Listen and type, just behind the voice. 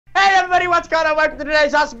everybody, what's going on? Welcome to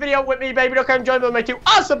today's awesome video with me, Baby Duck. I'm joined by my two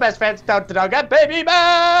awesome best friends, Toad the Dog and Baby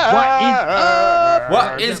Man. What is up?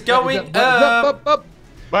 What is going up? But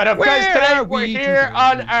guys, today we're here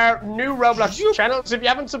on our new Roblox channel. So if you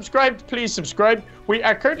haven't subscribed, please subscribe. We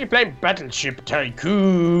are currently playing Battleship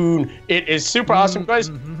Tycoon. It is super awesome,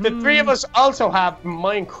 guys. The three of us also have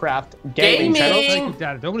Minecraft gaming channels.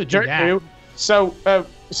 Don't want to do that. So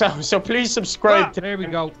please subscribe. There we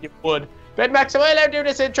go. If you would. Ben Max, am I allowed to do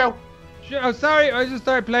this intro? Oh, sorry, I just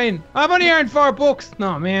started playing. I've only earned $4.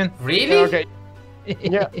 No, man. Really? Okay.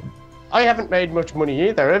 Yeah. I haven't made much money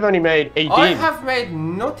either. I've only made 18. I have made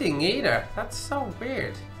nothing either. That's so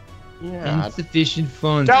weird. Yeah. Insufficient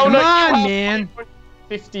funds. Come on, man.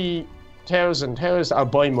 50,000. I'll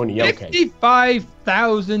buy money. Okay.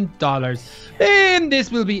 $55,000. And this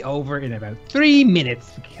will be over in about 3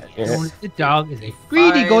 minutes. Because the dog is a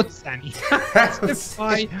greedy good Sammy. That's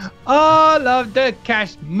why all of the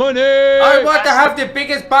cash money. I want to have the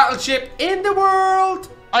biggest battleship in the world.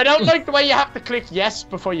 I don't like the way you have to click yes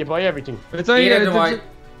before you buy everything. It's only switch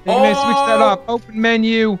that off. Open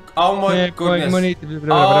menu. Oh my goodness. Money.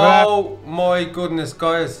 Oh my goodness,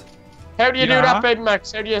 guys. How do you do that, Baby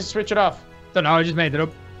Max? How do you switch it off? Don't know. I just made it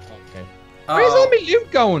up. Okay. Where's all my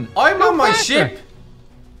loot going? I'm on my ship.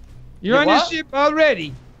 You're on your ship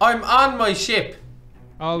already? I'm on my ship.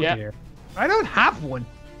 Oh dear. I don't have one.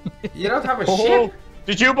 You don't have a ship?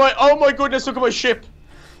 Did you buy? Oh my goodness, look at my ship.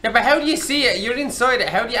 Yeah, but how do you see it? You're inside it.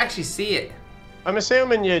 How do you actually see it? I'm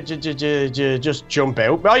assuming you just jump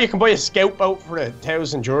out. Well, you can buy a scout boat for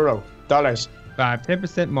 €1,000.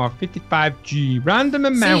 10% more, 55G. Random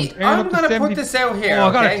amount. See, I'm going to put this out here,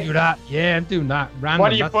 I gotta do that. Yeah, I'm doing that. Random.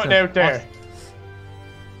 What are you putting out there?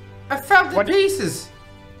 I found the pieces.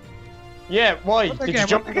 Yeah, why? Did you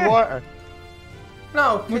jump in the water?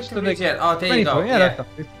 No, click the regen. Oh, there you go. Yeah.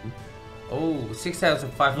 Oh,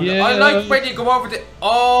 6,500. Yeah. I like when you go over the...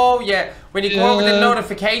 Oh, yeah. When you go over the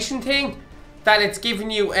notification thing, that it's giving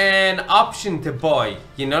you an option to buy.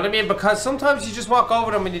 You know what I mean? Because sometimes you just walk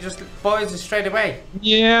over them and you just buy it straight away.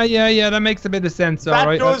 Yeah. That makes a bit of sense. That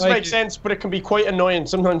does make sense, but it can be quite annoying.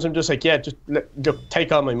 Sometimes I'm just like, yeah, just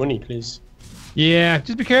take all my money, please. Yeah,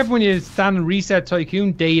 just be careful when you stand and reset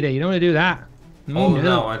Tycoon data. You don't want to do that. Oh,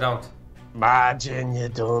 no, I don't. Imagine you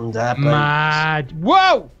done that.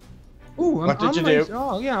 Whoa! Ooh, what did you do?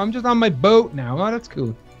 Oh, yeah, I'm just on my boat now. Oh, that's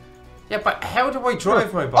cool. Yeah, but how do I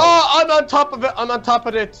drive my boat? Oh, I'm on top of it. I'm on top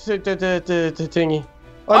of the thingy.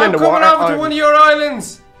 I'm coming over to one of your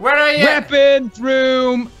islands. Where are you? Weapons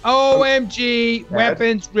room. OMG.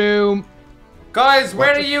 Weapons room. Guys,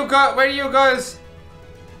 where are you guys?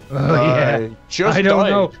 Oh, yeah. I don't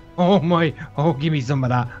know. Oh, my. Oh, give me some of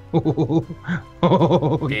that. Oh,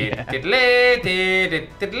 yeah. I'm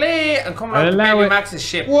coming out to Baby Max's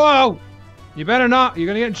ship. Whoa. You better not. You're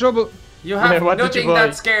going to get in trouble. You have nothing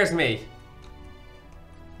that scares me.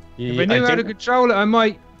 If I knew how to control it, I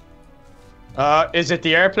might. Is it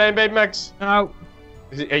the airplane, Baby Max? No.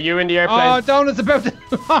 Are you in the airplane? Oh, Donut's about to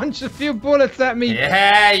launch a few bullets at me.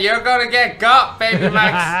 Yeah, you're going to get got, Baby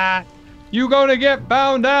Max. You gonna get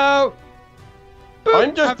bound out. Boop,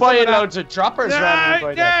 I'm just buying loads of droppers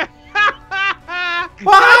randomly.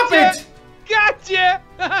 What happened? Gotcha!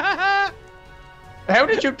 How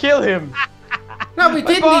did you kill him? No, we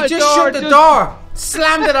didn't. He just shut the door.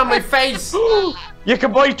 Slammed it on my face. You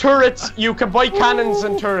can buy turrets. You can buy cannons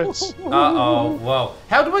and turrets. Uh-oh. Whoa.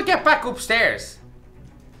 How do I get back upstairs?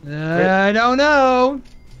 I don't know.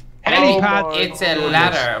 It's a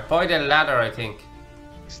ladder. Buy the ladder, I think.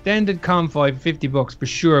 Extended convoy, $50 for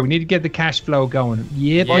sure. We need to get the cash flow going.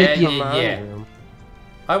 Yeah.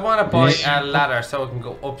 I want to buy a ladder so we can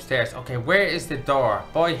go upstairs. Okay, where is the door?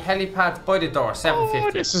 Buy helipad, buy the door, $750.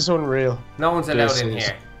 Oh, this is unreal. No one's allowed in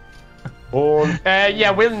here.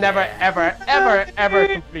 Yeah, we'll never, ever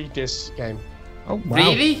complete this game. Oh, wow.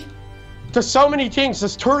 Really? There's so many things.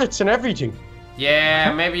 There's turrets and everything.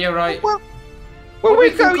 Yeah, maybe you're right. Well,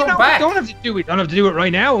 we can come back. We don't have to do it. Don't have to do it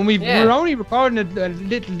right now. And we're only recording a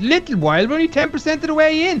little while. We're only 10% of the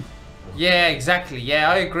way in. Yeah, exactly.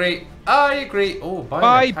 Yeah, I agree. Oh,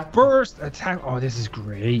 buy burst attack. Oh, this is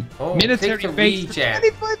great. Oh, military base for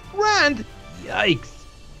 25 grand. Yikes.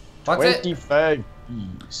 What's 25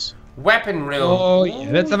 B's. Weapon room. Oh,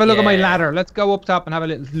 yeah. Let's have a look at my ladder. Let's go up top and have a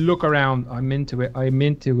little look around. I'm into it.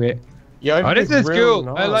 Yeah, this is cool.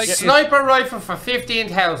 Nice. I like it. Sniper rifle for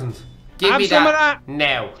 15,000. Give me some of that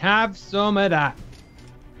now. Have some of that.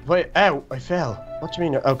 Wait, ow, I fell. What do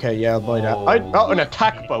you mean? Okay, yeah, I'll buy that. An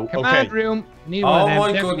attack boat. Command room. Need oh one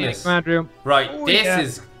my goodness. Command room. Right, this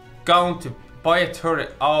is going to buy a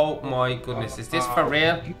turret. Oh my goodness, is this for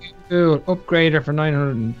real? Cool. Upgrader for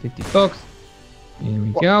 $950. Here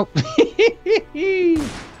we go.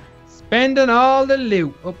 Spending all the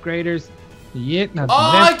loot. Upgraders. Yep. Oh,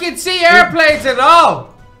 I can see airplanes and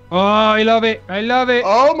all. Oh, I love it. I love it.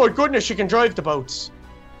 Oh my goodness, you can drive the boats.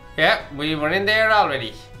 Yeah, we were in there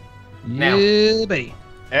already. Now. Yeah, buddy.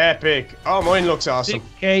 Epic. Oh, mine looks awesome.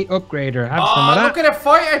 6K upgrader. Have some of Oh, that. look at the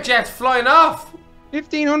fighter jets flying off.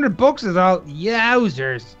 1,500 bucks is all.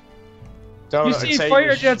 Yowzers. You see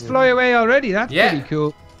fighter jets fly away already. That's pretty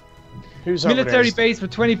cool. Who's over Military there? base for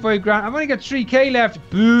 25 grand. I've only got 3K left.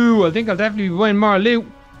 Boo. I think I'll definitely be buying more loot.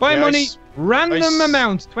 Buy money. Random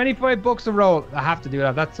amounts. 25 bucks a roll. I have to do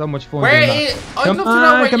that. That's so much fun. Where is... I'd love to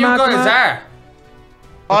know where you guys are.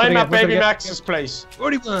 I'm at Baby Max's place.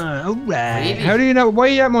 41. Alright. Really? How do you know? Why are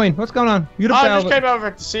you at mine? What's going on? You I just came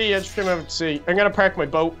over to see. I'm going to park my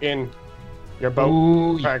boat in your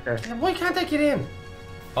boat, Parker. Why can't I get in?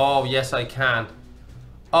 Oh, yes, I can.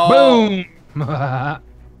 Oh. Boom.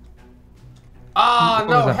 Oh,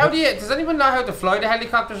 no. How do you... Does anyone know how to fly the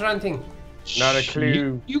helicopters or anything? Not a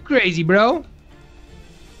clue. You crazy, bro.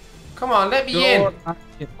 Come on, let me in.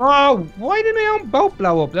 Oh, why did my own boat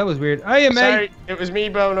blow up? That was weird. Hey, mate. Sorry, it was me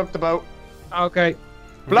blowing up the boat. Okay.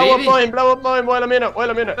 Blow up mine while I'm in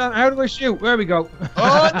it, How do I shoot? Where we go?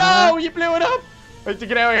 Oh, no, you blew it up. I have to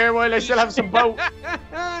get out of here while I still have some boat.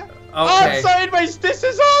 Okay. Oh, sideways, this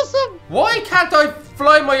is awesome. Why can't I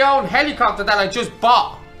fly my own helicopter that I just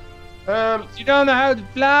bought? You don't know how to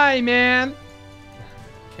fly, man.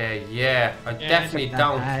 Okay, yeah, I definitely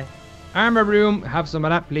don't. Armor room, have some of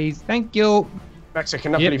that, please. Thank you. Max, I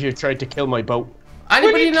cannot believe you tried to kill my boat.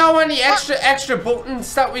 Anybody know any extra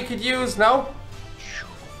buttons that we could use? No?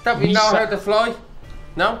 That we know how to fly?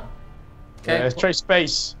 No? Okay. Yeah, let's try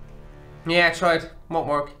space. Yeah, I tried. Won't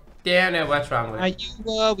work. Yeah, no, what's wrong with it? Are you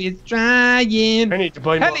always trying? I need to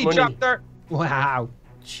buy more money. Helicopter. Wow.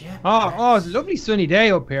 Yeah. Oh, it's a lovely sunny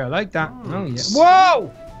day up here. I like that. Oh, yeah.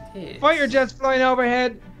 Whoa! Fighter jets flying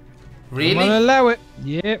overhead. Really? I'm gonna allow it.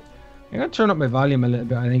 Yep. I'm gonna turn up my volume a little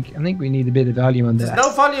bit. I think we need a bit of volume on that. There's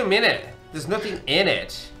no volume in it. There's nothing in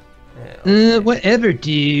it. Whatever,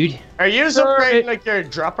 dude. Are you upgrading like your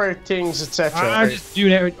dropper things, etc.? I'm just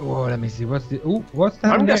doing it. Oh, let me see. What's that?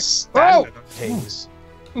 I'm just standing on things.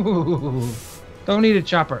 Ooh. Don't need a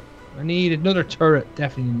chopper. I need another turret.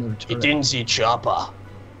 Definitely another turret. You didn't see chopper.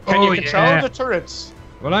 Can you control the turrets?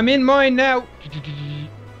 Well, I'm in mine now.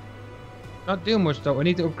 Not doing much though. I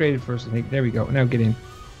need to upgrade it first. I think. There we go. Now get in.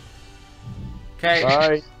 Okay.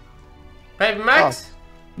 Bye. Baby Max?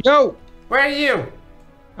 Yo! Where are you?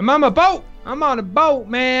 I'm on my boat. I'm on a boat,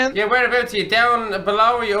 man. Yeah, whereabouts are you? Down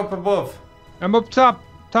below or you up above? I'm up top.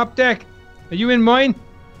 Top deck. Are you in mine?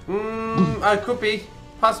 I could be.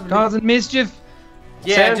 Possibly. Causing mischief?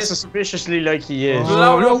 Yeah, Sounds just suspicious like he is.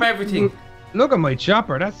 blowing up everything. Look at my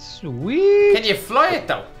chopper. That's sweet. Can you fly it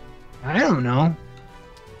though? I don't know.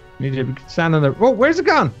 Need to stand on the... Oh, where's it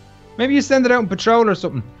gone? Maybe you send it out in patrol or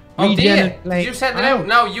something. Oh, did Regen you? it, like- Did you send it out?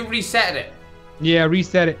 No, you reset it. Yeah,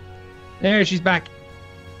 reset it. There, she's back.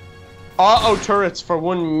 Auto turrets for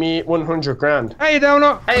 100 grand. Hey,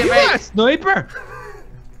 Donut. Hey, You mate. got a sniper?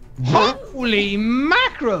 Holy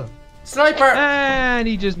mackerel. Sniper! And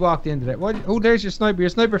he just walked into that. What? Oh, there's your sniper. Your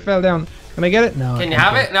sniper fell down. Can I get it? No. Can you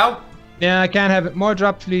have it? No? Yeah, I can't have it. More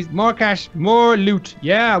drops, please. More cash. More loot.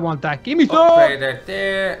 Yeah, I want that. Give me some. Upgrader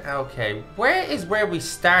there. Okay. Where we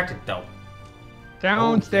started though?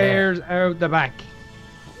 Downstairs, out the back.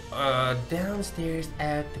 Downstairs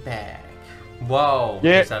out the back. Whoa.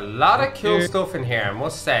 Yeah. There's a lot of cool stuff in here, I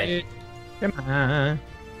must say. Come on.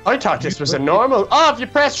 I thought this was a normal. Oh, if you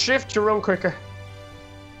press shift, you run quicker.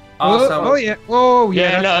 Awesome. Oh yeah. Oh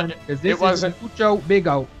yeah. Yeah, no, this it wasn't. is mucho big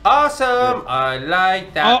out. Awesome. I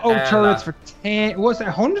like that. Auto turrets for 10. What's that?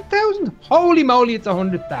 100,000? Holy moly! It's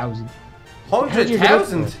 100,000.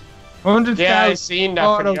 100,000. 100,000. Yeah, I seen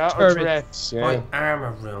that for the auto turrets. turrets. Yeah. My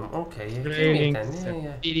armor room. Okay. Yeah, give me it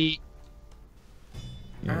then.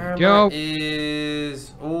 Yeah. Armor Go.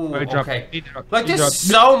 is. Oh, I dropped okay. it. Like there's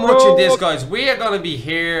so much in this, guys. We are gonna be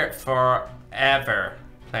here forever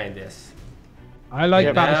playing this. I like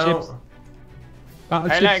Yeah, Battleships.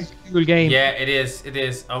 Battleships is a cool game. Yeah, it is. It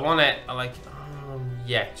is. I want it. I like.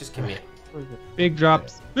 Yeah, just give me it. Big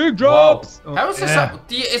drops. Big drops. Whoa. How is this?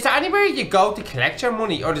 Is there anywhere you go to collect your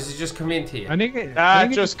money, or does it just come into you? I think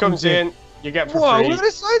It just comes in. You get for Whoa! free. Look at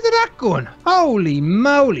the size of that gun. Holy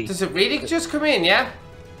moly! Does it really just come in? Yeah.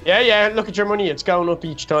 Yeah. Look at your money. It's going up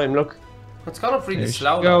each time. Look. It's gone up really There she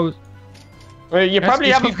slow. goes. Well, you probably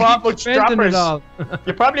That's haven't bought much spending it droppers. all.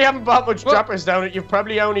 You probably haven't bought much What? droppers down it. You've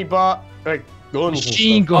probably only bought like guns.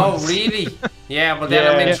 Machine guns. Oh really? Yeah, but then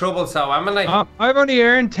I'm in trouble. So I'm like. I've only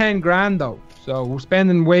earned 10 grand though, so we're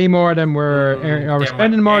spending way more than we're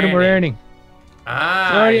spending more than we're earning.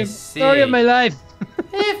 Ah, I see. Story of my life.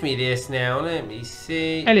 Give me this now. Let me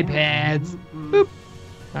see. Helipads. Boop.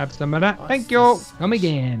 Have some of that. What's Thank you. this? Come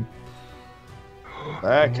again.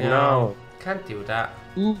 Heck no. Can't do that.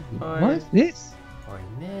 Ooh, what's this? Right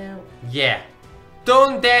now. Yeah.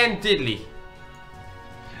 Done then, diddly.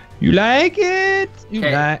 You like it? You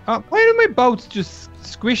Okay. like? Oh, why do my boats just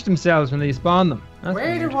squish themselves when they spawn them? That's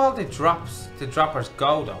Where weird. do all the droppers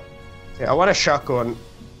go though? Yeah, I want a shotgun.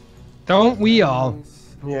 Don't we all?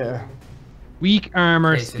 Yeah. Weak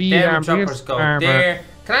armor, Okay, so speed them armor, droppers go armor. there.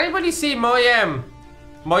 Can anybody see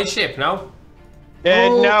my ship? No.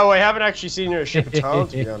 Oh. No, I haven't actually seen your ship at all,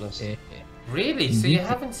 to be honest. Really? So you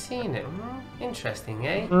haven't seen it? Interesting,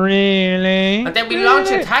 eh? Really? And then we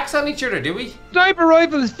launch attacks on each other, do we? Sniper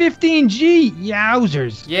rifle is 15G.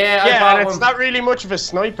 Yowzers. Yeah, I Yeah, bought and it's one. not really much of a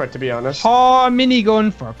sniper, to be honest. Oh,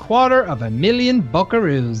 minigun for $250,000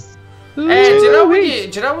 buckaroos. Do you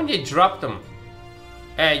know when you drop them,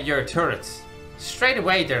 your turrets, straight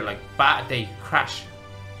away they're like bad. They crash.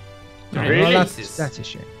 They're in Really? pieces. That's a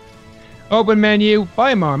shame. Open menu,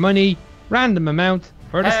 buy more money, random amount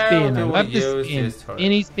for the How spin. do I we love the use spin. this turret?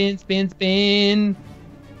 Spinny, spin, spin, spin.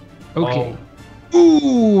 Okay. Oh.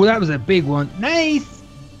 Ooh, that was a big one. Nice.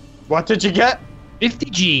 What did you get?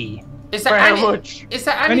 50G. Is For there how any, much? Is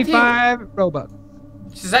there anything? 25 Robux.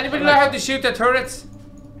 Does anybody know how to shoot their turrets?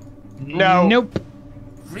 No. Nope.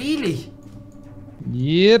 Really?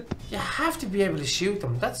 Yep. You have to be able to shoot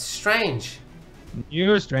them. That's strange.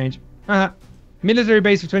 You're strange. Military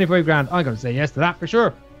base for 25 grand. I'm gonna say yes to that for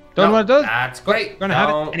sure. Don't know what it does. That's great. Gonna have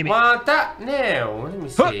it Don't anyway. want that now. Let me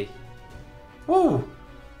Huh. see. Whoa.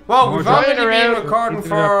 Well, More we've driving already been around. recording Keep it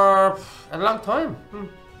for a long time.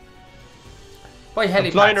 By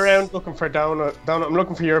I'm flying helipads. around looking for down. I'm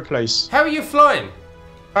looking for your place. How are you flying?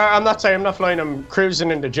 I'm not saying I'm not flying. I'm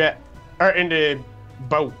cruising in the jet or in the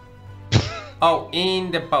boat. Oh,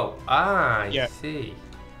 in the boat. Ah, I Yeah. see.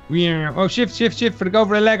 We are. Oh, shift for the go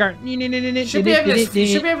for a legger. You should be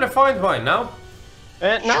able to find mine, no?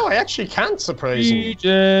 No, I actually can't, surprisingly.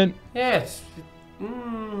 Region. Yes.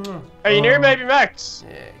 Are you near Baby Max?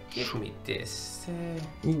 Yeah, give me this.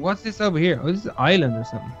 Ooh, what's this over here? Oh, this is an island or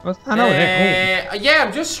something. What's that over there? Yeah,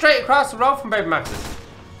 I'm just straight across the road from Baby Max's.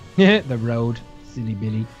 Oh, the road. Silly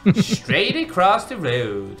Billy. Straight across the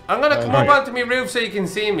road. I'm gonna come Right. up onto my roof so you can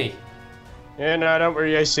see me. Yeah, no, don't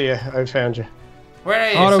worry. I see you. I found you. Where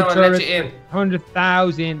are you? Auto So I'll let you in.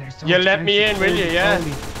 100,000. There's so You much let me in, will you? Yeah.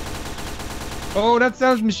 Holy. Oh, that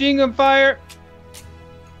sounds machine gun fire.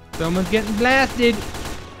 Someone's getting blasted.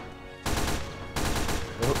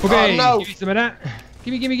 Okay, Oh, no. give me some of that.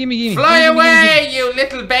 Gimme. Fly Gimme, away, you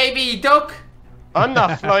little baby duck! I'm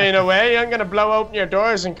not flying away. I'm gonna blow open your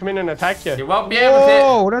doors and come in and attack You you. won't be able to.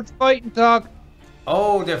 Whoa, that's fighting talk.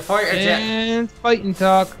 Oh, the fighter jet. And fighting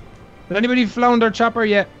talk. Has anybody flown their chopper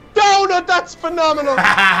yet? Donut, that's phenomenal.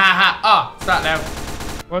 Oh, stop now.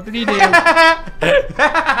 What did he do?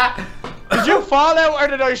 Did you fall out or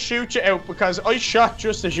did I shoot you out? Because I shot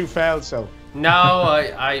just as you fell, so. No,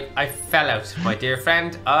 I fell out, my dear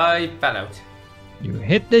friend. I fell out. You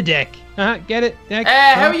hit the deck. Get it? Deck.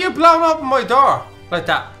 How are you blowing open my door like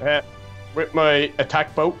that? With my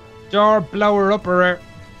attack boat. Door blower upper.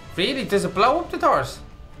 Really? Does it blow up the doors?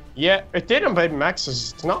 Yeah, it did on Baby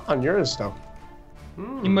Max's. It's not on yours, though.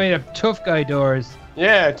 You might have tough guy doors.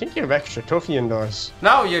 Yeah, I think you have extra toughy indoors.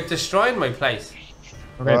 No, you're destroying my place.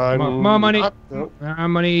 Okay, more money. More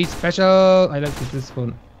money. Special. I like this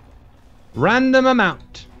fun. Random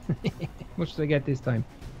amount. Much do I get this time?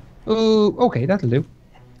 Oh, okay, that'll do.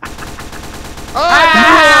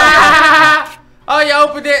 Oh, you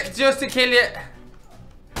opened it just to kill you.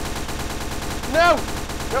 No!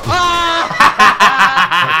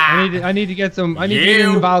 I need to get some. I need to get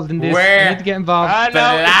involved in this. I need to get involved. I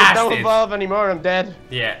know, if it don't Blasted. involve anymore, I'm dead.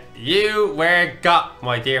 Yeah, you were got,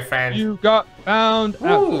 my dear friend. You got found.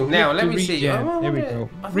 Ooh, now let me see. Regen. There we go.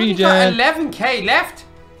 I've only got Regen. 11k left.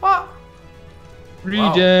 What?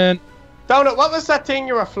 Regen. Donut, what was that thing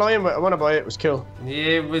you were flying with? I want to buy it. It was cool.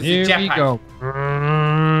 It was Here a we jetpack. go.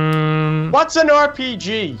 What's an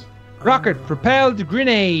RPG? Rocket propelled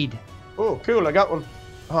grenade. Oh, cool. I got one.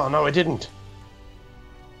 Oh, no, I didn't.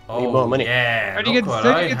 Oh, Need more money. yeah. How do you look get, what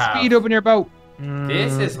how do I you get have. speed up in your boat?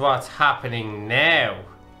 This is what's happening now.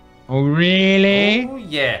 Oh, really? Oh,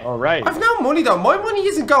 yeah. All right. I've no money though. My money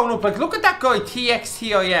isn't going up. Like, look at that guy,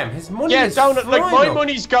 TXTIM. His money Yeah, is Donut, like flying my up.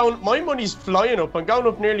 money's flying up. I'm going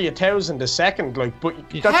up nearly 1,000 a second, like, but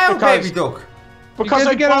that's How, because baby duck? because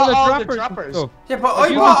I get bought all the and droppers. stuff. Yeah, but If I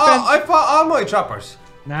you bought all my droppers.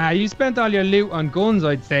 Nah, you spent all your loot on guns,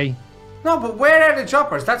 I'd say. No, but where are the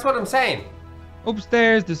droppers? That's what I'm saying.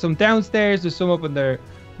 Upstairs, there's some downstairs, there's some up in there.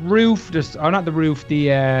 roof. There's not the roof.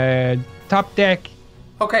 The top deck.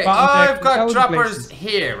 Okay, Bottom I've deck, got loads of droppers places.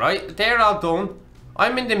 here, right? They're all done.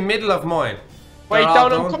 I'm in the middle of mine. Wait, They're all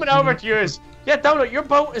Donut, I'm done. coming over to yours. Yeah, Donut, your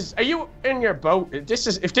boat is. Are you in your boat? If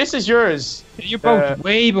this is yours. Your boat's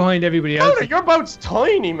way behind everybody else. Donut, your boat's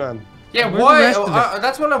tiny, man. Yeah, Where's the why? rest of it?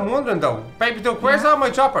 That's what I'm wondering, though. Baby Duck, where's all my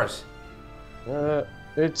droppers?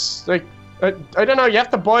 It's like I don't know. You have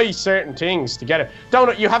to buy certain things to get it.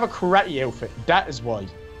 Donut, you have a karate outfit. That is why.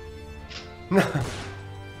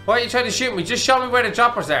 Why are you trying to shoot me? Just show me where the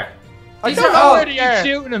droppers are. I These don't are know all- where they Keep are.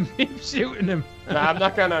 shooting him. Keep shooting him. Nah, I'm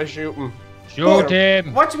not gonna shoot him. Shoot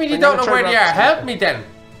him. What do you mean you I'm don't gonna know where try they are? Roblox. Help me then.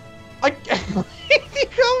 I. Come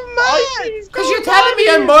mad. Because you're telling me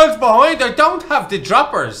I'm miles behind. I don't have the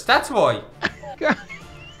droppers. That's why.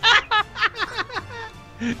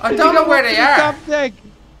 I don't know where they are. Top deck.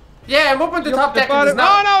 Yeah, I'm up on the top deck. And bottom. there's no,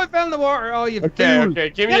 No, I fell in the water. Oh, you Okay, fool. okay.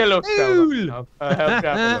 Give me a look, Donut. I'll help you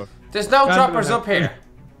have a look. there's no Can't droppers do that. up here.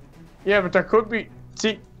 Yeah, but there could be.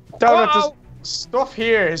 See, Donut, there's Whoa. stuff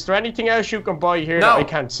here. Is there anything else you can buy here No. that I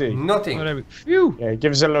can't see? Nothing. Whatever. Phew. Yeah,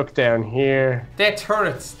 give us a look down here. They're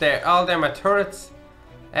turrets. All them are turrets.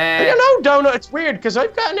 I don't know, Donut. It's weird because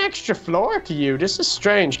I've got an extra floor to you. This is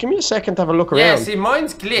strange. Give me a second to have a look Yeah, around. see,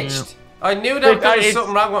 mine's glitched. I knew that there was it's-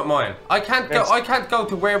 something wrong with mine. I can't go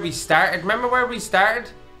to where we started. Remember where we started?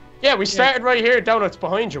 Yeah, we started right here. Donut's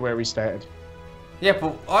behind you where we started. Yeah,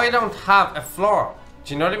 but I don't have a floor.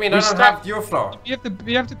 Do you know what I mean? I don't start- have your floor. You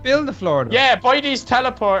have to build the floor. Though. Yeah, buy these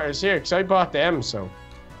teleporters here because I bought them. So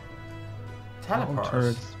Oh, Teleporters.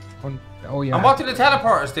 turrets. Oh yeah. And what do the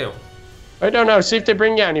teleporters do? I don't know. See if they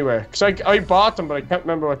bring you anywhere. Because I bought them, but I can't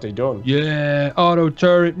remember what they done. Yeah. Auto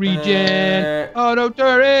turret regen. Auto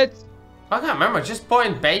turrets. I can't remember. Just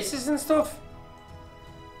buying bases and stuff.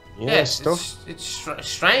 Yeah, Yeah, stuff. It's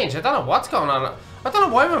strange. I don't know what's going on. I don't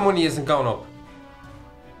know why my money isn't going up.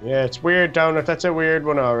 Yeah, it's weird, Donut. That's a weird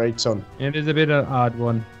one, all right, son. It is a bit of an odd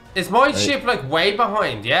one. Is my ship like way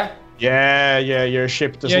behind? Yeah. Yeah, your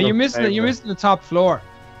ship doesn't. Yeah, you're look missing it. out You're there. missing the top floor.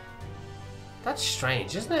 That's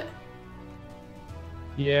strange, isn't it?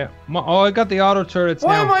 Yeah. Oh, I got the auto turrets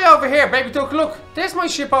Why now. am I over here, baby duck? Look, there's my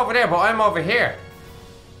ship over there, but I'm over here.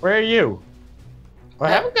 Where are you? I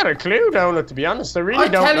haven't got a clue, Donut. To be honest, I really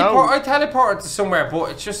don't know. I teleported to somewhere, but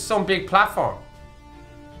it's just some big platform.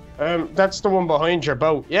 That's the one behind your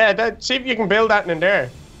boat. Yeah, see if you can build that in there.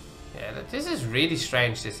 Yeah, this is really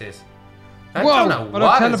strange. This is. I Whoa! don't know Oh,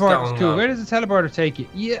 what that is teleporter's going cool. on. Where does the teleporter take you?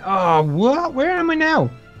 Yeah. Oh, what? Where am I now?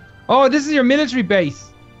 Oh, this is your military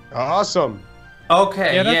base. Awesome.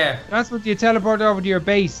 Okay, yeah. That's what you teleport over to your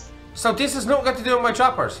base. So this has nothing got to do with my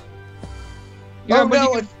choppers. Yeah, Oh, but no,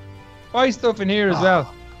 you can buy stuff in here as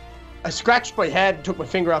well. I scratched my head, took my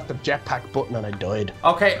finger off the jetpack button, and I died.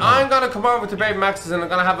 Okay, I'm gonna come over to Baby Max's and I'm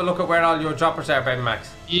gonna have a look at where all your droppers are, Baby Max.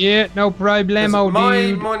 Yeah, no 'Cause problemo, my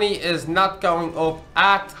dude. money is not going up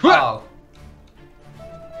at Huh. all.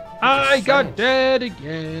 I got strange. dead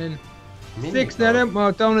again. Mini 6 boat. net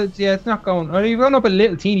well, donuts. Yeah, it's not going. Oh, you've gone up a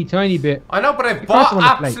little teeny tiny bit. I know, but I first bought one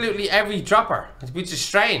to play. absolutely every dropper, which is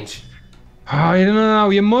strange. Oh, I don't know.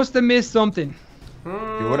 You must have missed something.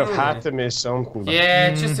 You would have had to miss something. but- Yeah,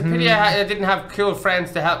 it's just a pity I didn't have cool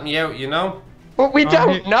friends to help me out, you know? But we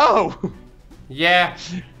don't yeah. know. Yeah.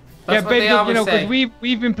 That's Yeah, what baby, they you always know, say. because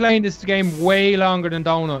we've been playing this game way longer than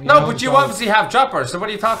Donut. No, know, but you so- obviously have droppers, so what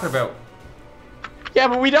are you talking about? Yeah,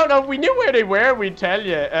 but we don't know. If we knew where they were, we'd tell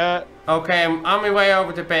you. Okay, I'm on my way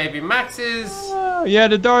over to Baby Max's. Oh, yeah,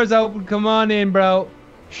 the door's open. Come on in, bro.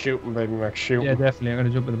 Shooting, baby Max, shooting. Yeah, definitely. I'm gonna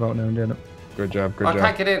jump in the boat now and do it. Good job, good I job.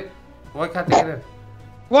 can't get in. Why can't I get in?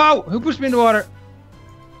 Wow! Who pushed me in the water?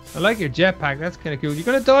 I like your jetpack. That's kind of cool. You're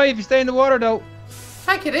gonna die if you stay in the water, though.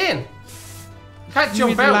 Can't get in. Can't You jump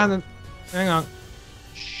need to out. land on- Hang on.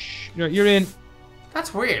 Shh. You're in.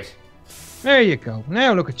 That's weird. There you go.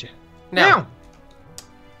 Now look at you. Now,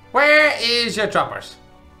 where is your droppers?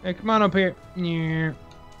 Hey, come on up here. Yeah.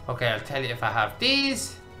 Okay, I'll tell you if I have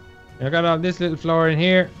these. I got all this little floor in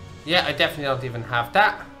here. Yeah, I definitely don't even have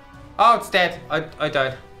that. Oh, it's dead. I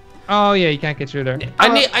died. Oh yeah, you can't get through there.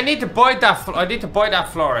 I need to buy that. I need to buy that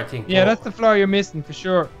floor. I think. Yeah, but that's the floor you're missing for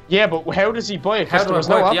sure. Yeah, but how does he buy it? How Because do there I was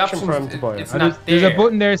no buy it? The option for him options- to buy it. it's Oh, not there's a there.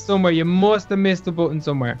 button there somewhere. You must have missed the button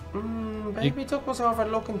somewhere. Baby Duck was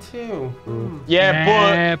overlooking too. Yeah,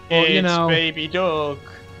 Nah, but but, you it's know. baby duck.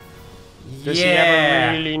 Does he Yeah.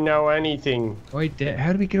 ever really know anything? Wait, there.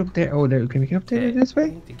 How do we get up there? Oh, there. Can we get up there this I way?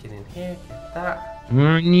 need to get in here. Get that.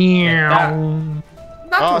 Meow.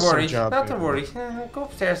 Not to Awesome worry. job, Not to baby. worry. Go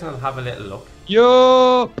upstairs and I'll have a little look.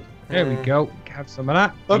 Yup. There we go. Have some of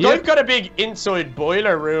that. Look, Yep. I've got a big inside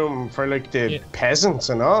boiler room for like the Yeah. peasants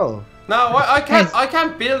and all. No, I can't. I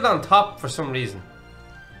can't build on top for some reason.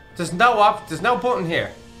 There's no button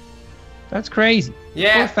here. That's crazy.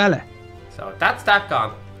 Yeah. Poor fella. So that's that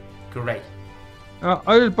gone. Great.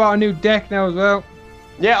 I just bought a new deck now as well.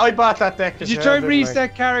 Yeah, I bought that deck. Did you try and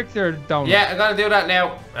reset character, Donald? Yeah, I'm gonna do that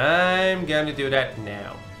now. I'm gonna do that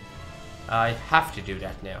now. I have to do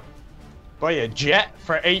that now. Buy a jet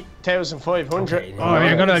for 8,500. Okay, Oh,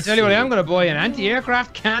 I'll tell you what, I'm gonna buy an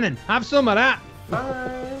anti-aircraft cannon. Have some of that.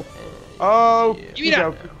 Oh, Give me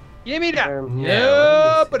that. Give me that. Yeah.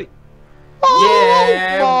 Yeah, buddy.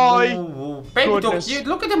 Oh my Baby goodness. Duck,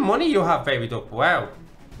 look at the money you have, Baby Duck. Wow.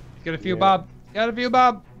 Got a few bob. Got a few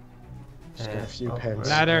bob. Just got a few pence.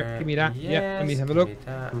 Ladder, give me that. Yes, Yep, let me have a look.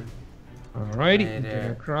 Alrighty.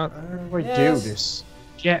 There. How do I do Yes. this?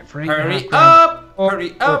 Jet for Hurry 8.5 up! grand.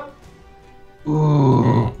 Hurry up!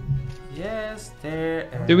 Ooh. Yes, there.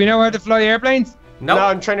 Do we know how to fly airplanes? Nope. No,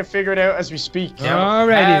 I'm trying to figure it out as we speak. Don't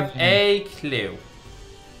Alrighty. have a clue.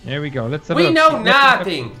 There we go. Let's have a We look. know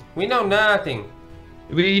nothing. We know nothing.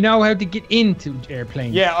 We know how to get into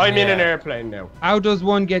airplanes. Yeah, I'm in an Yeah. airplane now. How does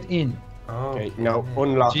one get in? Okay, no,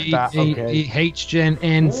 unlock G, that. G, Okay. E, H, Gen,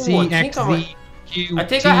 N, Ooh, C, I think X, I might- Z, Q, I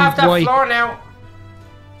think T, I have that Y. floor now.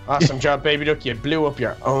 Awesome job, Baby Duck. You blew up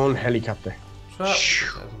your own helicopter.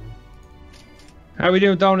 How are we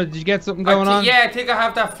doing, Donald? Did you get something going on? Yeah, I think I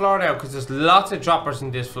have that floor now because there's lots of droppers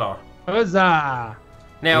in this floor. Huzzah!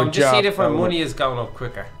 Now, Good just job, see if my Donald. money is going up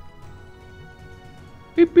quicker.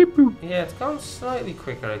 Beep, beep, boop. Yeah, it's going slightly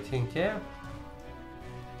quicker, I think, yeah.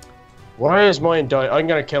 Why is mine die? I'm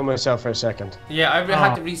gonna kill myself for a second. Yeah, I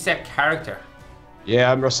had to reset character.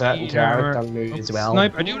 Yeah, I'm resetting Armor. character as well.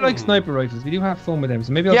 Sniper. I do like sniper rifles. We do have fun with them,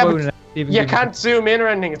 so maybe I'll Yeah, go but in and see if we You can- can't zoom in or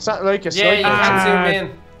anything. It's not like a Yeah, you sniper. can zoom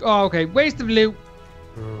in. Oh, okay. Waste of loot.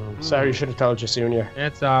 Sorry, should have told you sooner.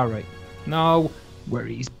 That's alright. No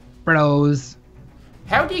worries, bros.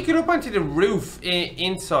 How do you get up onto the roof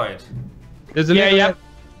inside? There's a Yeah,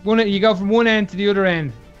 little, yeah. You go from one end to the other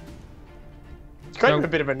end. It's kind So- of a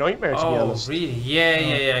bit of a nightmare, to be Oh, honest. really? Yeah,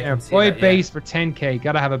 yeah, yeah. I can see Buy a that, yeah. base for 10k.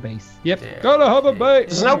 Gotta have a base. Yep. There. Gotta have a base.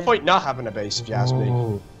 There's no point not having a base, if you ask me.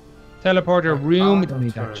 Oh. Teleporter room. We Oh, don't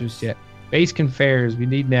need that turrets. just yet. Base conveyors. We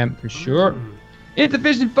need them for sure. Mm.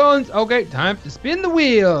 Insufficient funds. Okay, time to spin the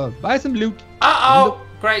wheel. Buy some loot. Uh-oh!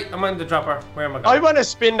 Great, I'm on the dropper. Where am I I going? want to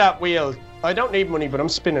spin that wheel. I don't need money, but I'm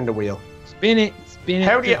spinning the wheel. Spin it. Spin it.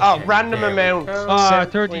 How do you... Oh, Okay, random there we amount. go.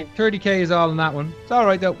 30k is all on that one. It's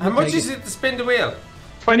alright though. How We'll much take is it to spin the wheel?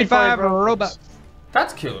 25 Robux. Robux.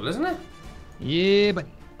 That's cool, isn't it? Yeah, but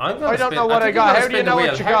I'm gonna I don't spin, know what I think got. I'm gonna How do you spin the know what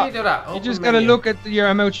wheel. you How got? do you do that? you Open just gotta menu. look at your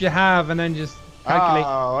amount you have and then just calculate.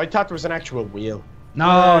 Oh, I thought there was an actual wheel. No,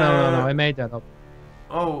 I made that up.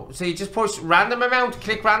 Oh, so you just push random amount,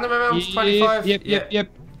 click random amount, 25? Yep.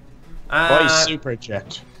 Buy super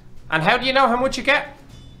jet. And how do you know how much you get?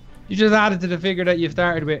 You just added to the figure that you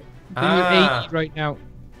started with. I think you're 80 right now.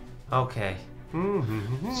 Okay.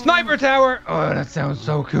 Sniper tower! Oh, that sounds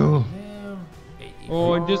so cool.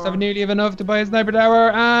 Oh, I just nearly have enough to buy a sniper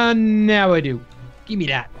tower, and now I do. Give me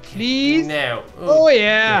that, please. Now. Oh,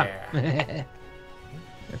 yeah. there.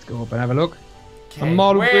 Let's go up and have a look. Okay, I'm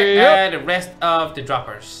all the way where up. are the rest of the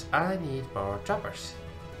droppers? I need more droppers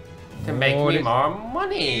to make Oh, me this- more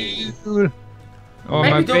money. Oh, my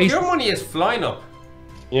Maybe Doug, base. your money is flying up.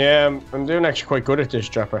 Yeah, I'm doing actually quite good at this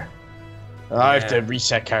dropper. I have to Yeah.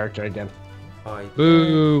 reset character again.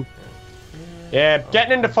 Boo. Yeah,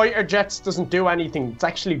 getting into fighter jets doesn't do anything. It's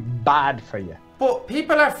actually bad for you. But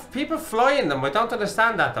people flying them. I don't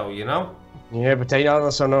understand that though. You know. Yeah, but they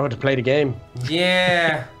also know how to play the game.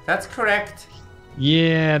 Yeah, that's correct.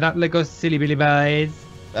 Yeah, that like us silly billy boys.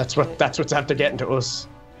 That's what's after getting to us.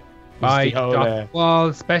 Buy the whole, drop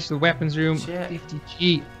wall, special weapons room, Shit.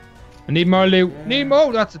 50G. I need more loot. Need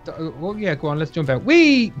more. That's a. Oh yeah, go on. Let's jump out.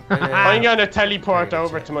 Wee. I'm gonna teleport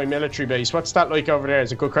over to my military base. What's that like over there?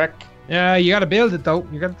 Is it good crack? Yeah, you gotta build it though.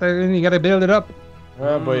 You gotta build it up.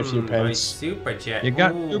 I'll buy a few My pence. super jet. You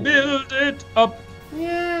got Ooh. to build it up.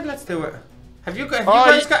 Yeah, let's do it. Have you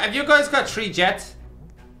Oh, have you guys got 3 jets?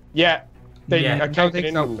 Yeah, Yeah. I Don't can't think get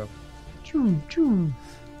in so. them though. Choo, choo.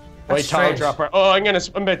 My That's tall strange. dropper. Oh, I'm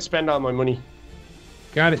about to spend all my money.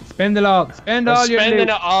 Got it. Spend it all. Spend I'm all your spending loot.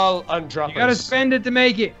 it all on droppers. You gotta spend it to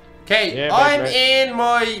make it. Okay, Yeah, I'm mate. in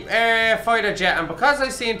my fighter jet, and because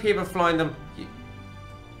I've seen people flying them, you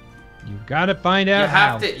You gotta find out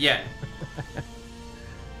how. have to. Yeah.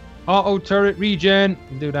 Auto turret regen.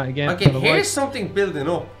 We'll do that again. Okay, Otherwise- here's something building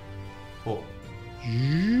up. Oh.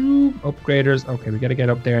 Upgraders. Okay, we gotta get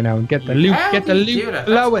up there now and get the loot. How Get do the you do loot that?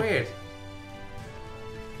 That's flowing. weird.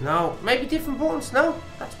 No, maybe different buttons. No,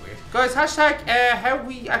 that's weird. Guys, hashtag how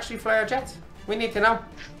we actually fly our jets. We need to know.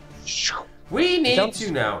 We need Don't-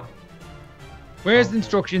 to know. Where's the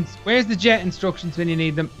instructions? Where's the jet instructions when you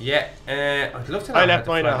need them? Yeah, I'd love to know. I left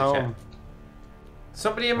mine at home.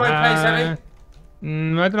 Somebody in my place, Ellie? I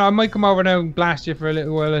don't know. I might come over now and blast you for a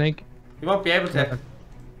little while, I think. You won't be able to.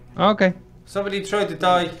 Okay. Somebody tried to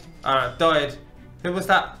die. Died. Who was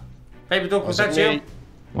that? Baby Duck, was that you?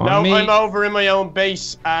 No, I'm over in my own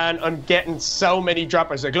base and I'm getting so many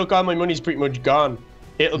droppers. Like, look, all my money's pretty much gone.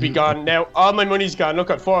 It'll be gone now. All my money's gone. Look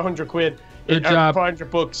at 400 quid. Good job.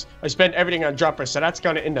 400 bucks. I spent everything on droppers, so that's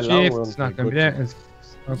gonna in the long run. It's not gonna be there.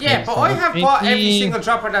 Okay, yeah, but I have bought every single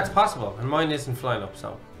dropper that's possible, and mine isn't flying up.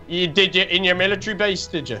 So. Did you in your military base?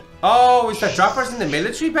 Did you? Oh, is there droppers in the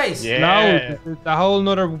military base? Yeah. No, it's a whole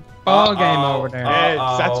nother ball game over there.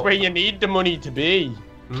 That's where you need the money to be.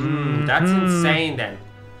 That's insane then.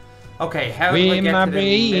 Okay, how do I get to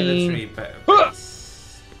the military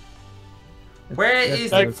base? Where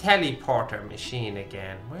is the teleporter machine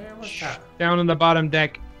again? Where was that? Down on the bottom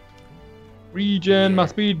deck. Region, my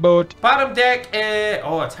speedboat. Bottom deck,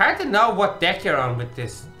 oh, it's hard to know what deck you're on with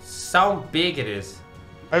this. So big it is.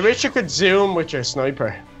 I wish you could zoom with your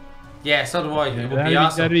sniper. Yeah, so do I. It would be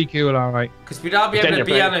awesome. That'd be cool, alright. Because we'd all be able to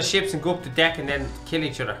be on our ships and go up the deck and then kill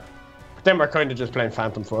each other. Then we're kind of just playing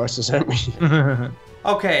Phantom Forces, aren't we?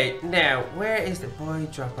 Okay, now, where is the boy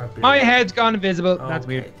dropper? My head's gone invisible. That's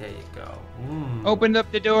weird. There you go. Open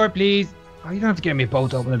up the door, please. Oh, you don't have to get me a boat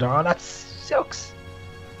to open the door. Oh, that sucks.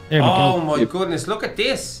 There we go. Oh my goodness, look at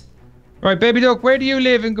this. Right, Baby Duck, where do you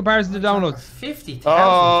live in comparison to Donuts?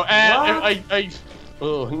 50,000.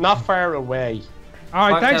 Oh, not far away.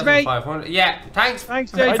 Alright, thanks, mate. Yeah, thanks.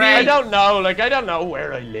 Thanks, JP. I don't know, like, I don't know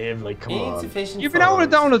where I live, like, come on. You've been over to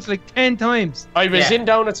Donuts like 10 times. I was in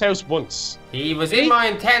Donut's house once. He was in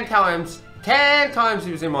mine 10 times. 10 times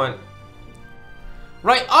he was in mine.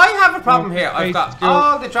 Right, I have a problem here. I've got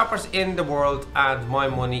all the droppers in the world and my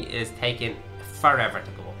money is taking forever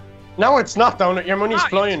to go up. No, it's not, Donut. Your money's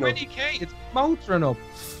flying up. 20k, it's motoring up.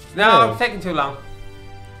 No, it's taking too long.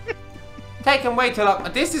 Taking way too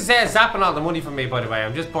long. This is zapping all the money from me, by the way.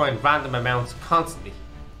 I'm just buying random amounts constantly.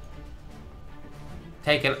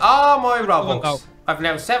 Taking all my Robux. I've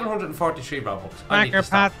now 743 Robux. Backer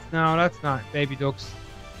Pat. No, that's not Baby Ducks.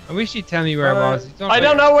 I wish you'd tell me where I was. I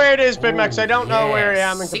don't know where it is, Big Max. I don't know where I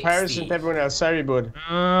am in comparison to everyone else. Sorry, bud.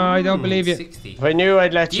 I don't believe you. 60. If I knew,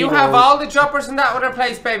 I'd let you know. Do you have all the droppers in that other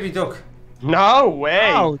place, Baby Duck? No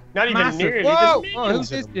way. Oh, not even nearly. Whoa, who's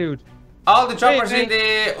this dude? All the droppers in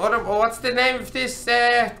the other. What's the name of this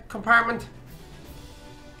compartment?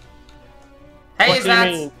 Hey, what do you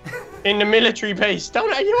mean? In the military base.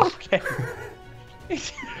 Don't are you okay?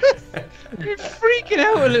 You're freaking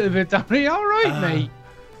out a little bit, Donny. All right, mate.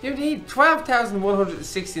 You need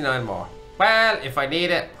 12,169 more. Well, if I need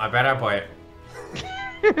it, I better buy it.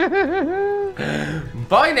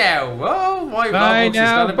 Buy now. Oh, my Robux is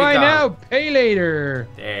gonna be buy gone. now, pay later.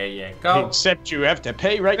 There you go. Except you have to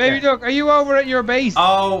pay right now. Baby Duck, are you over at your base?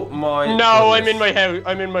 Oh my. No, goodness. I'm in my house.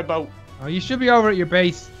 I'm in my boat. Oh, you should be over at your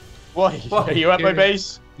base. Why? Are you at my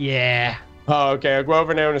base? Yeah. Oh, okay. I'll go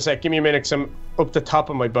over now in a sec. Give me a minute, 'cause I'm up the top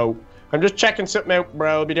of my boat. I'm just checking something out, bro.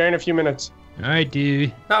 I'll be there in a few minutes. I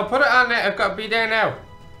do. No, put it on there. I've got to be there now.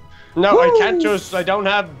 No, I can't just. I don't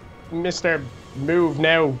have Mr. Move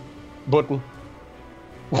Now button.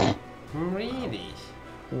 Really?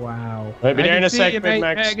 Wow. I'll be there in a sec, Big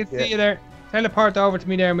Max. I can see you there. Teleport over to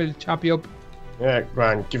me there and we'll chop you up. Yeah, go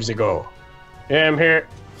on. Give us a go. Yeah, I'm here.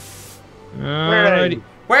 Alrighty.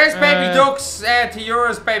 Where's Baby Duck's to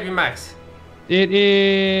yours, Baby Max? It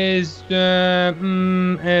is yeah, go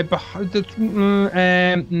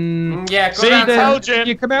told you.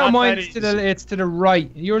 You come out of mine, it's to the right.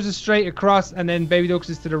 Yours is straight across, and then Baby Duck's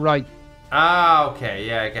is to the right. Ah, okay,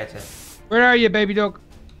 yeah, I get it. Where are you, Baby Duck?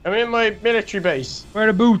 I'm in my military base. Where are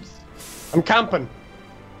the boots? I'm camping.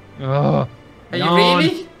 Oh, are you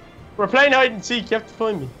really? We're playing hide and seek. You have to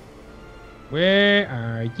find me. Where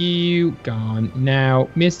are you gone now,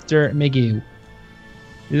 Mr. Magoo?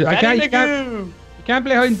 You can't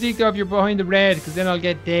play hide and seek though if you're behind the red, because then I'll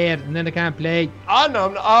get dead and then I can't play. Oh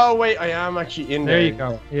no! Oh wait, I am actually in there. There you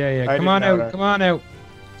go. Yeah. Come on out. Come on out.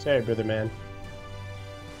 Sorry, brother man.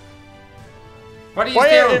 What are you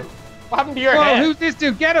doing? What happened to your head? Who's this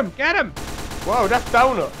dude? Get him! Get him! Whoa, that's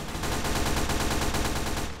Donut.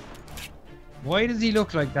 Why does he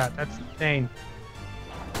look like that? That's insane.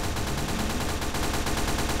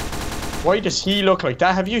 Why does he look like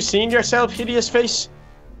that? Have you seen yourself, hideous face?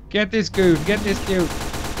 Get this dude. Get this dude.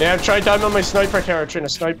 Yeah, I'm trying down on my sniper tower, trying to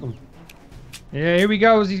snipe him. Yeah, here he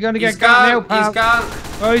goes. He's gonna get got now, pal. He's gone.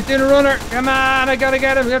 Oh, he's doing a runner. Come on, I gotta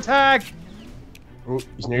get him. Attack. Oh,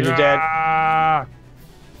 he's nearly dead.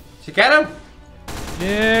 Did you get him?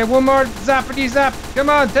 Yeah, one more zappity zap. Come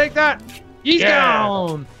on, take that. He's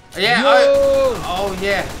gone. Yeah. Oh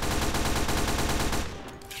yeah.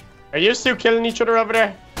 Are you still killing each other over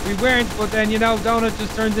there? We weren't, but then, you know, Donut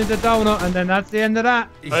just turns into Donut, and then that's the end of that.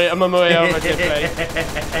 Right, I'm on my way over this way.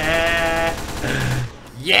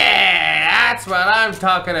 Yeah, that's what I'm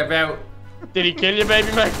talking about. Did he kill you,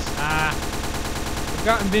 baby Max? I've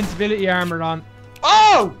got invincibility armor on.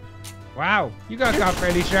 Oh! Wow, you got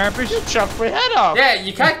fairly sharpish. You chopped my head off. Yeah,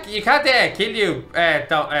 you can't kill you,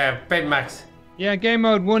 Baby Max. Yeah, game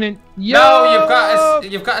mode 1 in. Yo! No,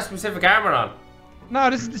 you've got a specific armor on. No,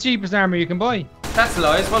 this is the cheapest armor you can buy. That's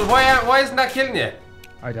lies. Well, why isn't that killing you?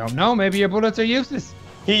 I don't know. Maybe your bullets are useless.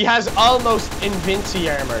 He has almost invinci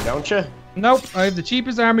armor, don't you? Nope, I have the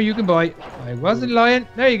cheapest armor you can buy. I wasn't lying.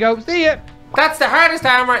 There you go. See ya. That's the hardest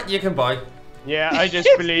armor you can buy. Yeah, I It's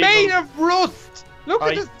disbelieve made him. of rust. Look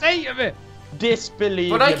at the state of it.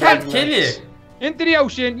 Disbelieve. But I can't kill you. Into the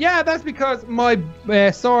ocean. Yeah, that's because my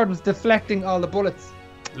sword was deflecting all the bullets.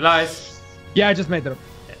 Lies. Yeah, I just made that up.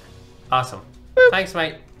 Awesome. Boop. Thanks,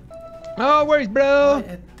 mate. Oh, worries, bro.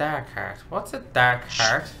 A dark heart. What's a dark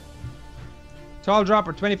heart? Tall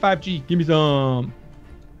dropper, 25G. Give me some.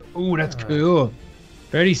 Ooh, that's cool.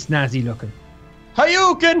 Very snazzy looking.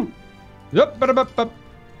 Hayukin! Yup.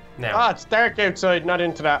 No. Ah, it's dark outside, not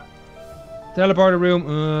into that. Teleporter room.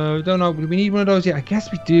 Don't know. Do we need one of those yet? I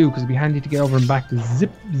guess we do, because it'd be handy to get over and back to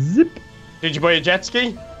zip. Did you buy a jet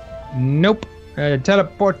ski? Nope.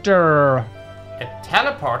 Teleporter. A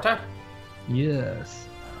teleporter? Yes.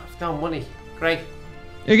 I've no money. Great.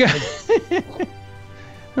 You got.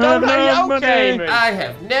 Don't are okay, man? I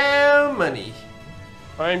have no money.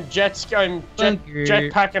 I'm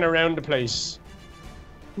jetpacking around the place.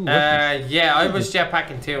 Ooh, yeah, I was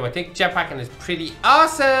jetpacking too. I think jetpacking is pretty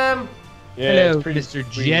awesome. Yeah, hello, it's pretty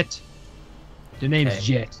Mr. sweet. Jet. The name's Okay.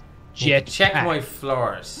 Jet. Jet. Check pack. my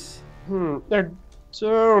floors. They're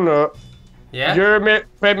donut. Yeah? Your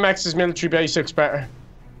Red Max's military base looks better.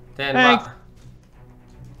 Then Thanks. what?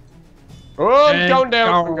 Oh, I'm And going down.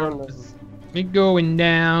 I'm cars. going down. Me going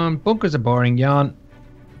down. Bunkers are boring, yawn.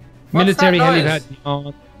 What's Military that noise? helipad,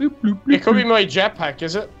 yawn. Bloop, bloop, bloop, It could be bloop. my jetpack,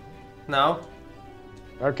 is it? No.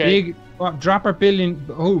 Okay. Big dropper building.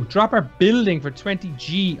 Oh, dropper building for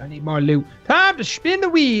 20G. I need more loot. Time to spin the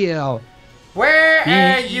wheel. Where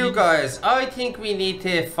are you guys? I think we need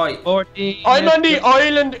to fight. 14. I'm on the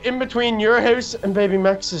island in between your house and Baby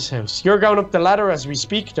Max's house. You're going up the ladder as we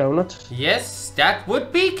speak, Donut. Yes, that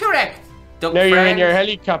would be correct. Duck Now you're in friend. your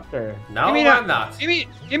helicopter. No, Give me I'm that. not. Give me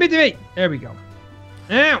to me. There we go.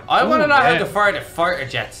 Now. I want to Ooh, know how yeah. to fire the fighter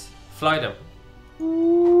jets. Fly them.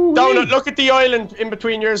 Ooh, Donut, look at the island in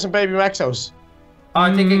between yours and Baby Max's house. Oh,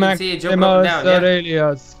 I think I can see you jumping up and down, yeah?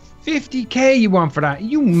 Aurelius. 50K you want for that?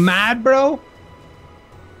 You mad, bro?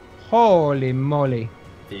 Holy moly.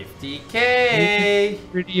 50K.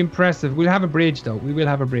 Pretty impressive. We'll have a bridge, though. We will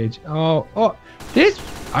have a bridge. Oh, this...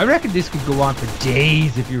 I reckon this could go on for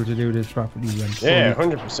days if you were to do this properly. Yeah,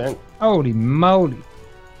 100%. Holy moly.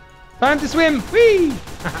 Time to swim. Whee!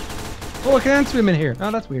 Oh, I can't swim in here. Oh,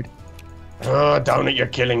 that's weird. Oh, Donut, you're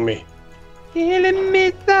killing me. Killing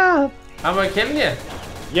me soft. Am I killing you?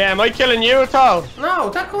 Yeah, am I killing you at all? No,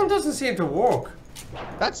 that gun doesn't seem to work.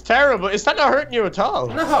 That's terrible. Is that not hurting you at all?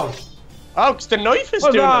 No. Oh, because the knife is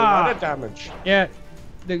Huzzah! doing a lot of damage. Yeah.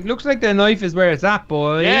 It looks like the knife is where it's at,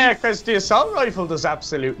 boy. Yeah, because the assault rifle does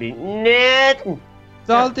absolutely nothing.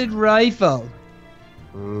 Salted rifle.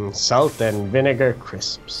 Salt and vinegar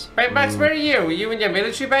crisps. Right, Max, where are you? Are you in your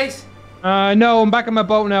military base? No, I'm back on my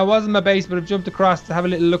boat now. I was in my base, but I've jumped across to have a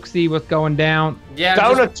little look-see what's going down. Yeah.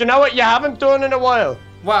 Donut, do you know what you haven't done in a while?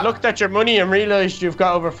 What? Looked at your money and realised you've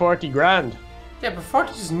got over 40 grand. Yeah, but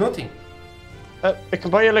 40 is nothing. It can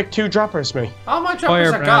buy you like 2 droppers, mate. All my droppers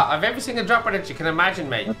I Firebrand. got. I've every single dropper that you can imagine,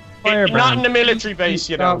 mate. Not Firebrand. in the military base,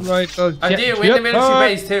 you know. Rifle, I do, in the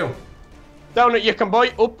military base too. Donut, you can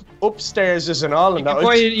buy upstairs and all and that.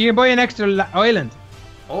 You can buy an extra island.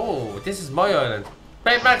 Oh, this is my island.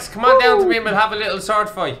 Right, Max, come on down to me and we'll have a little sword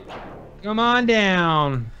fight. Come on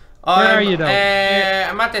down. Where are you, though?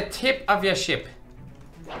 I'm at the tip of your ship.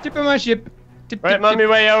 Tip of my ship. Tip, Right, tip, I'm on tip.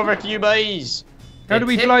 my way over to you boys. How do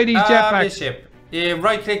we tip fly these of your jetpacks? ship. You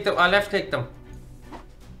right click them, I left click them.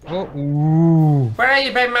 Oh, ooh. Where are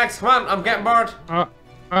you, babe, Max? Come on, I'm getting bored.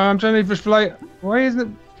 I'm trying to just fly. Why isn't it?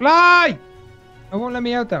 Fly! It won't let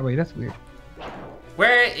me out that way. That's weird.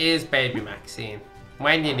 Where is baby Maxine?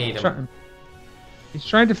 When you need him. He's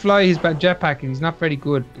trying to fly his jetpack and he's not very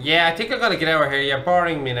good. Yeah, I think I'm gonna get out of here. You're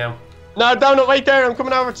boring me now. No, Donut, wait there. I'm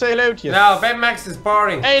coming over to say hello to you. No, baby Max is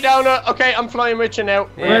boring. Hey, Donut. Okay, I'm flying with you now.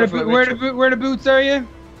 Yeah. Where the boots are you?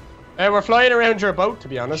 We're flying around your boat, to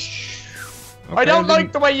be honest. I don't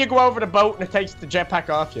like the way you go over the boat and it takes the jetpack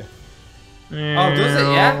off you. Oh, does it?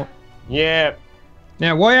 Yeah. Yeah.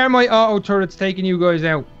 Now, why are my auto turrets taking you guys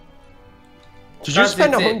out? Did you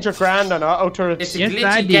spend 100 grand on auto turrets? It's a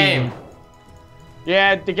glitchy game.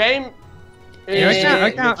 Yeah, the game.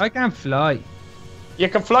 I can't fly. You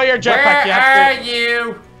can fly your jetpack. Where are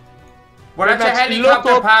you? We're at the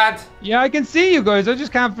helicopter pad. Yeah, I can see you guys. I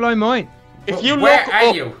just can't fly mine. If you look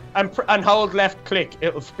up and hold left click,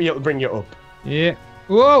 it'll bring you up. Yeah.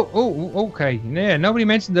 Whoa. Oh, okay. Yeah. Nobody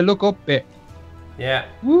mentioned the look up bit. Yeah.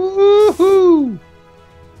 Woohoo!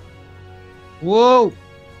 Whoa.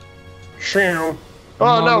 Oh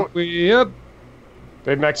no. Way up.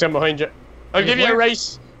 Big Max, I'm behind you. I'll give you a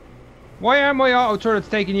race. Why are my auto turrets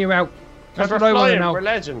taking you out? That's what I want to know. We're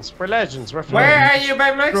legends. We're legends. We're flying. Where are you,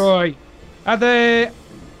 Big Max? Right. At the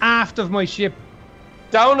aft of my ship.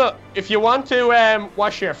 Down. If you want to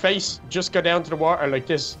wash your face, just go down to the water like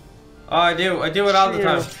this. Oh, I do. I do it all the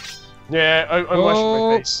time. Yeah, I'm washing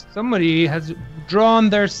my face. Somebody has drawn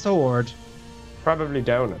their sword. Probably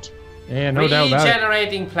down it. Yeah, no doubt about it.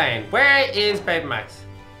 Regenerating plane. Where is Baby Max?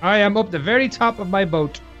 I am up the very top of my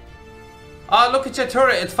boat. Oh, look at your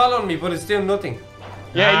turret. It's following me, but it's doing nothing.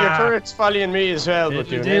 Yeah, your turret's following me as well, but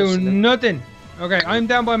doing nothing. Okay, I'm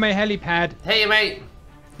down by my helipad. Hey, mate.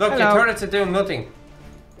 Look, your turrets are doing nothing.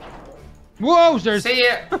 Whoa, there's... See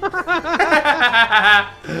ya.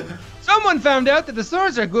 Someone found out that the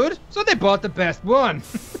swords are good, so they bought the best one.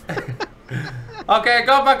 Okay,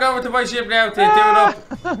 go back over to my ship now to do it up.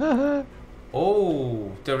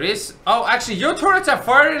 Oh, there is... Oh, actually, your turrets are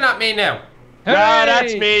firing at me now. Hey! No,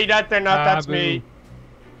 that's me. They're not. That's me.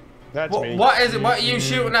 That's me. What is it? What are you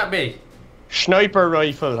shooting at me? Sniper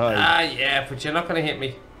rifle, hi. Ah, yeah, but you're not going to hit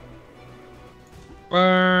me.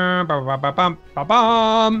 What?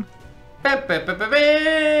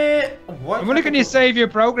 When can you save your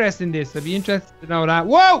progress in this? I'd be interested to know that.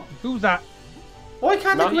 Whoa! Who's that? Why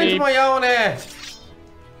can't I go into my own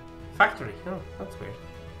factory? Oh, that's weird.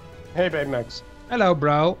 Hey, Babe Max. Hello,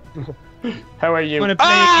 bro. How are you? Wanna play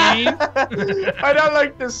a game? I don't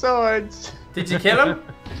like the swords. Did you kill him?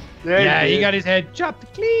 Yeah, he got his head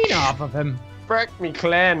chopped clean off of him. Spracked me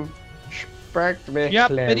clan. Spracked me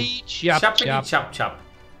clan. Choppity chop chop.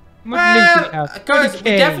 Well, guys,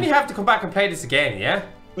 we definitely have to come back and play this again, yeah?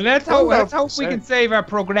 Well, let's hope we can save our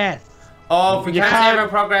progress. Oh, if we can't save our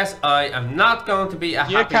progress, I am not going to be a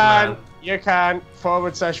happy man. You can /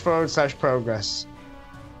 progress.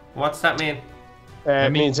 What's that mean?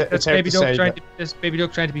 It means it's how to save it. This baby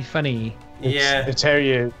duck trying to be funny. Yeah. It's how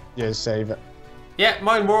you save it. Yeah,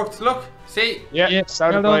 mine worked. Look, see? Yeah,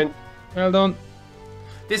 started mine. Well done.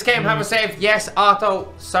 This game have a save? Yes,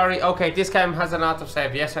 auto. Sorry, okay, this game has an auto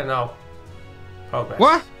save. Yes or no? Progress.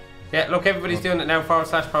 What? Yeah, look, everybody's doing it now. /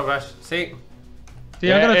 progress. See? See,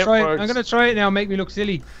 yeah, I'm gonna try it now. Make me look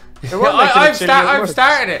silly. I've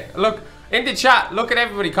started it. Look in the chat. Look at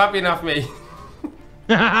everybody copying off me.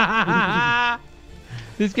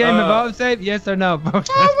 This game involves save? Yes or no? And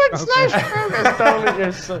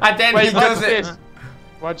then he does it.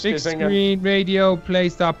 Watch Big this screen, radio, play,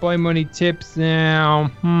 stop, buy money, tips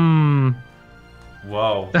now.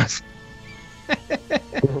 Whoa.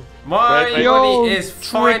 My money is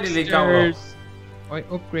finally going up. I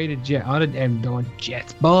upgraded jet. I am doing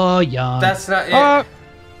jets. Boy, yeah. That's not it.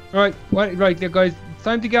 Right, right there, guys. It's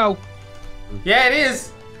time to go. Yeah, it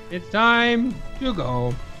is. It's time to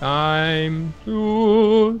go. Time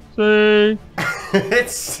to say. It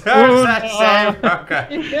starts that same.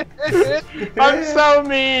 Okay. I'm so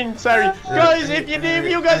mean. Sorry, guys. If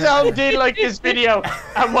you guys all did like this video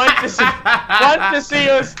and want to see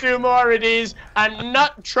us do more of these and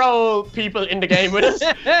not troll people in the game with us,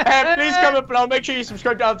 please comment below. Make sure you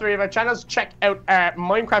subscribe to all 3 of our channels. Check out our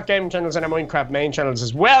Minecraft gaming channels and our Minecraft main channels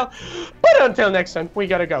as well. But until next time, we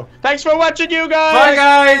gotta go. Thanks for watching, you guys. Bye,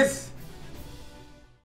 guys.